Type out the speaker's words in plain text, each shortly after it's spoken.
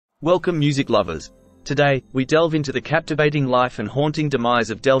Welcome music lovers. Today, we delve into the captivating life and haunting demise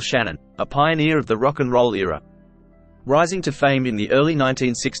of Del Shannon, a pioneer of the rock and roll era. Rising to fame in the early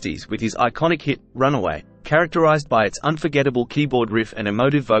 1960s with his iconic hit, Runaway, characterized by its unforgettable keyboard riff and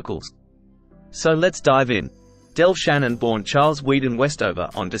emotive vocals. So let's dive in. Del Shannon, born Charles Weedon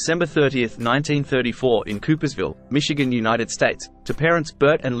Westover on December 30, 1934 in Coopersville, Michigan, United States, to parents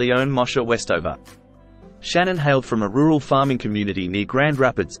Bert and Leone Mosher Westover. Shannon hailed from a rural farming community near Grand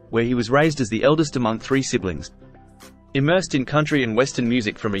Rapids, where he was raised as the eldest among three siblings. Immersed in country and western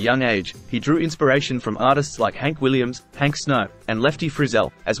music from a young age, he drew inspiration from artists like Hank Williams, Hank Snow, and Lefty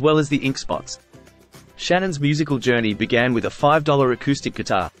Frizzell, as well as the Ink Spots. Shannon's musical journey began with a $5 acoustic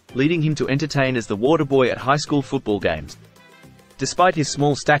guitar, leading him to entertain as the water boy at high school football games. Despite his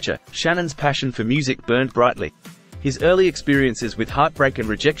small stature, Shannon's passion for music burned brightly. His early experiences with heartbreak and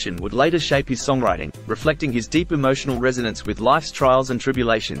rejection would later shape his songwriting, reflecting his deep emotional resonance with life's trials and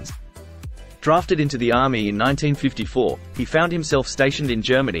tribulations. Drafted into the Army in 1954, he found himself stationed in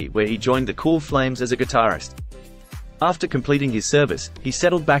Germany, where he joined the Cool Flames as a guitarist. After completing his service, he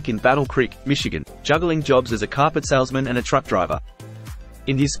settled back in Battle Creek, Michigan, juggling jobs as a carpet salesman and a truck driver.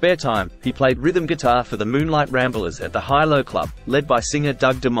 In his spare time, he played rhythm guitar for the Moonlight Ramblers at the High-Low Club, led by singer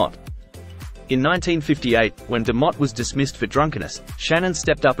Doug DeMott. In 1958, when DeMott was dismissed for drunkenness, Shannon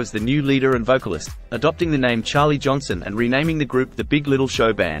stepped up as the new leader and vocalist, adopting the name Charlie Johnson and renaming the group the Big Little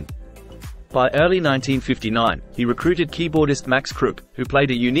Show Band. By early 1959, he recruited keyboardist Max Crook, who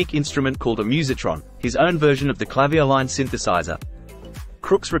played a unique instrument called a musitron, his own version of the clavierline synthesizer.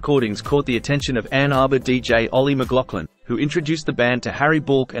 Crook's recordings caught the attention of Ann Arbor DJ Ollie McLaughlin, who introduced the band to Harry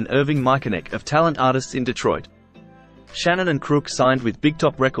Bulk and Irving Michanek of Talent Artists in Detroit. Shannon and Crook signed with Big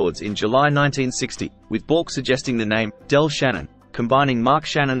Top Records in July 1960, with Bulk suggesting the name Del Shannon, combining Mark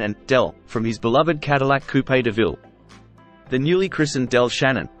Shannon and Del from his beloved Cadillac Coupe de Ville. The newly christened Del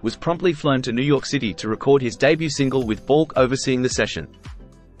Shannon was promptly flown to New York City to record his debut single, with Bulk overseeing the session.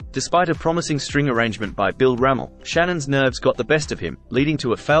 Despite a promising string arrangement by Bill Rammel, Shannon's nerves got the best of him, leading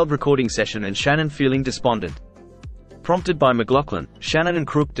to a failed recording session and Shannon feeling despondent. Prompted by McLaughlin, Shannon and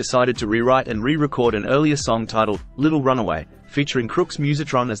Crook decided to rewrite and re-record an earlier song titled Little Runaway, featuring Crook's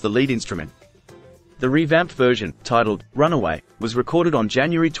musitron as the lead instrument. The revamped version, titled Runaway, was recorded on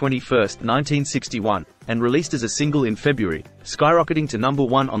January 21, 1961, and released as a single in February, skyrocketing to number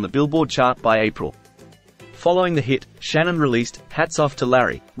 1 on the Billboard chart by April. Following the hit, Shannon released Hats Off to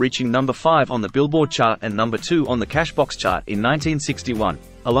Larry, reaching number 5 on the Billboard chart and number 2 on the Cashbox chart in 1961,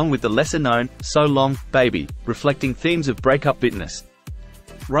 along with the lesser-known So Long, Baby, reflecting themes of breakup bitterness.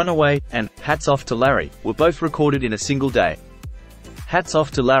 Runaway and Hats Off to Larry were both recorded in a single day. Hats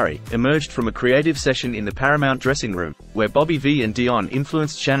Off to Larry emerged from a creative session in the Paramount dressing room, where Bobby V and Dion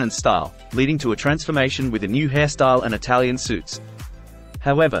influenced Shannon's style, leading to a transformation with a new hairstyle and Italian suits.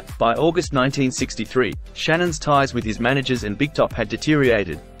 However, by August 1963, Shannon's ties with his managers and Big Top had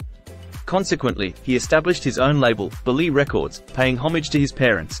deteriorated. Consequently, he established his own label, Beli Records, paying homage to his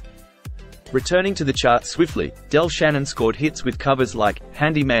parents. Returning to the charts swiftly, Del Shannon scored hits with covers like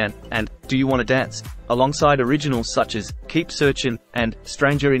Handyman and Do You Wanna Dance, alongside originals such as Keep Searchin' and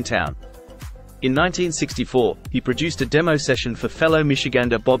Stranger in Town. In 1964, he produced a demo session for fellow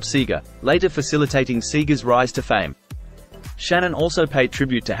Michigander Bob Seger, later facilitating Seger's rise to fame. Shannon also paid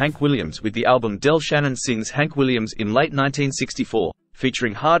tribute to Hank Williams with the album Del Shannon Sings Hank Williams in late 1964,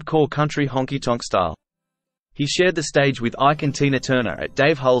 featuring hardcore country honky-tonk style. He shared the stage with Ike and Tina Turner at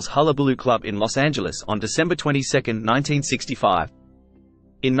Dave Hull's Hullabaloo Club in Los Angeles on December 22, 1965.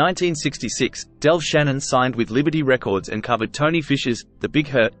 In 1966, Del Shannon signed with Liberty Records and covered Tony Fisher's The Big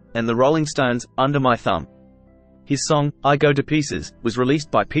Hurt and the Rolling Stones' Under My Thumb. His song, I Go to Pieces, was released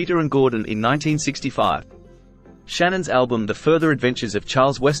by Peter and Gordon in 1965. Shannon's album The Further Adventures of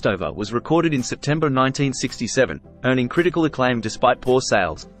Charles Westover was recorded in September 1967, earning critical acclaim despite poor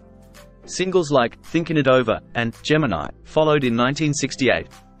sales. Singles like Thinkin' It Over and Gemini followed in 1968.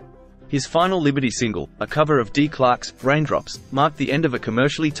 His final Liberty single, a cover of Dee Clark's Raindrops, marked the end of a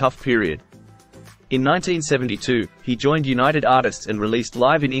commercially tough period. In 1972, he joined United Artists and released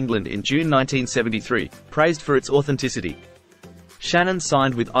Live in England in June 1973, praised for its authenticity. Shannon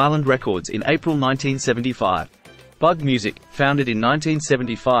signed with Island Records in April 1975. Bug Music, founded in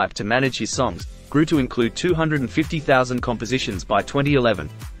 1975 to manage his songs, grew to include 250,000 compositions by 2011.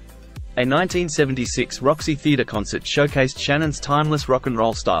 A 1976 Roxy Theatre concert showcased Shannon's timeless rock and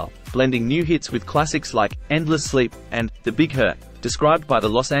roll style, blending new hits with classics like Endless Sleep and The Big Hurt, described by the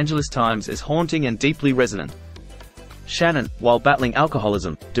Los Angeles Times as haunting and deeply resonant. Shannon, while battling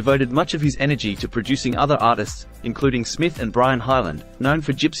alcoholism, devoted much of his energy to producing other artists, including Smith and Brian Hyland, known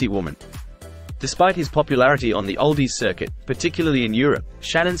for Gypsy Woman. Despite his popularity on the oldies circuit, particularly in Europe,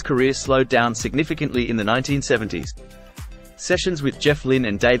 Shannon's career slowed down significantly in the 1970s. Sessions with Jeff Lynne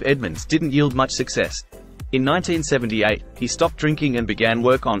and Dave Edmunds didn't yield much success. In 1978, he stopped drinking and began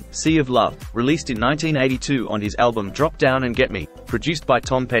work on Sea of Love, released in 1982 on his album Drop Down and Get Me, produced by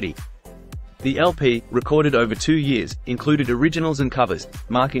Tom Petty. The LP, recorded over 2 years, included originals and covers,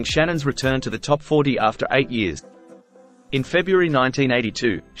 marking Shannon's return to the top 40 after 8 years. In February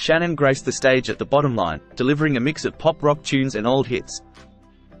 1982, Shannon graced the stage at the Bottom Line, delivering a mix of pop-rock tunes and old hits.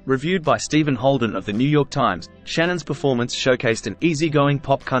 Reviewed by Stephen Holden of the New York Times, Shannon's performance showcased an easygoing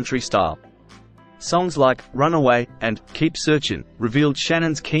pop-country style. Songs like Runaway and Keep Searchin' revealed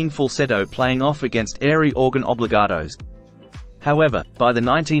Shannon's keen falsetto playing off against airy organ obligatos. However, by the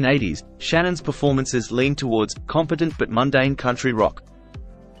 1980s, Shannon's performances leaned towards competent but mundane country rock.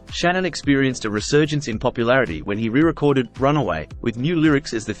 Shannon experienced a resurgence in popularity when he re-recorded Runaway, with new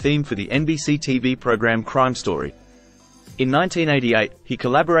lyrics as the theme for the NBC TV program Crime Story. In 1988, he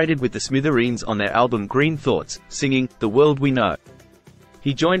collaborated with the Smithereens on their album Green Thoughts, singing The World We Know.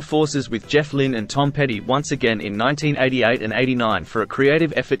 He joined forces with Jeff Lynne and Tom Petty once again in 1988 and 89 for a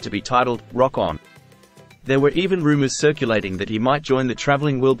creative effort to be titled Rock On. There were even rumors circulating that he might join the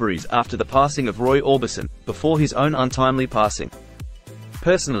Traveling Wilburys after the passing of Roy Orbison, before his own untimely passing.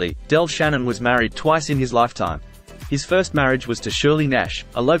 Personally, Del Shannon was married twice in his lifetime. His first marriage was to Shirley Nash,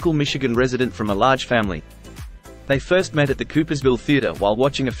 a local Michigan resident from a large family. They first met at the Coopersville Theater while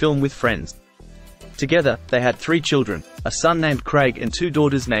watching a film with friends. Together, they had 3 children, a son named Craig and 2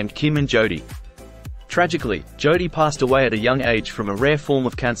 daughters named Kim and Jody. Tragically, Jody passed away at a young age from a rare form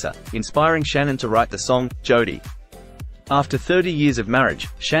of cancer, inspiring Shannon to write the song, Jody. After 30 years of marriage,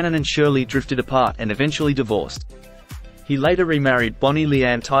 Shannon and Shirley drifted apart and eventually divorced. He later remarried Bonnie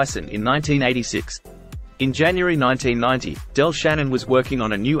Leanne Tyson in 1986. In January 1990, Del Shannon was working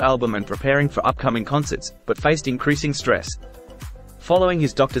on a new album and preparing for upcoming concerts, but faced increasing stress. Following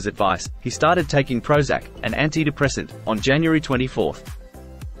his doctor's advice, he started taking Prozac, an antidepressant, on January 24.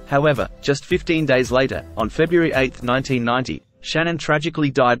 However, just 15 days later, on February 8, 1990, Shannon tragically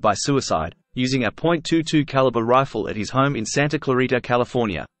died by suicide, using a .22 caliber rifle at his home in Santa Clarita,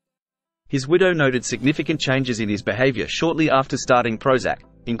 California. His widow noted significant changes in his behavior shortly after starting Prozac,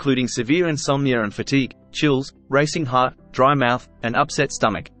 including severe insomnia and fatigue, chills, racing heart, dry mouth, and upset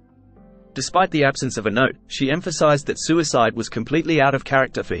stomach. Despite the absence of a note, she emphasized that suicide was completely out of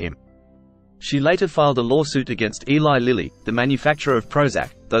character for him. She later filed a lawsuit against Eli Lilly, the manufacturer of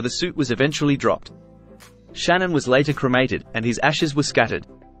Prozac, though the suit was eventually dropped. Shannon was later cremated, and his ashes were scattered.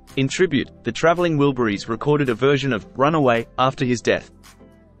 In tribute, the Traveling Wilburys recorded a version of Runaway after his death.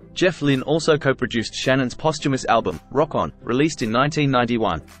 Jeff Lynne also co-produced Shannon's posthumous album, Rock On, released in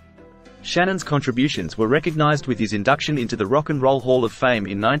 1991. Shannon's contributions were recognized with his induction into the Rock and Roll Hall of Fame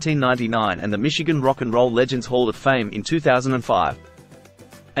in 1999 and the Michigan Rock and Roll Legends Hall of Fame in 2005.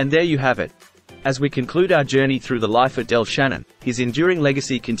 And there you have it. As we conclude our journey through the life of Del Shannon, his enduring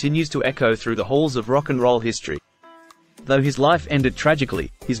legacy continues to echo through the halls of rock and roll history. Though his life ended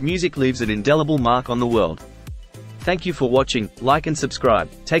tragically, his music leaves an indelible mark on the world. Thank you for watching, like and subscribe,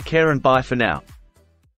 take care and bye for now.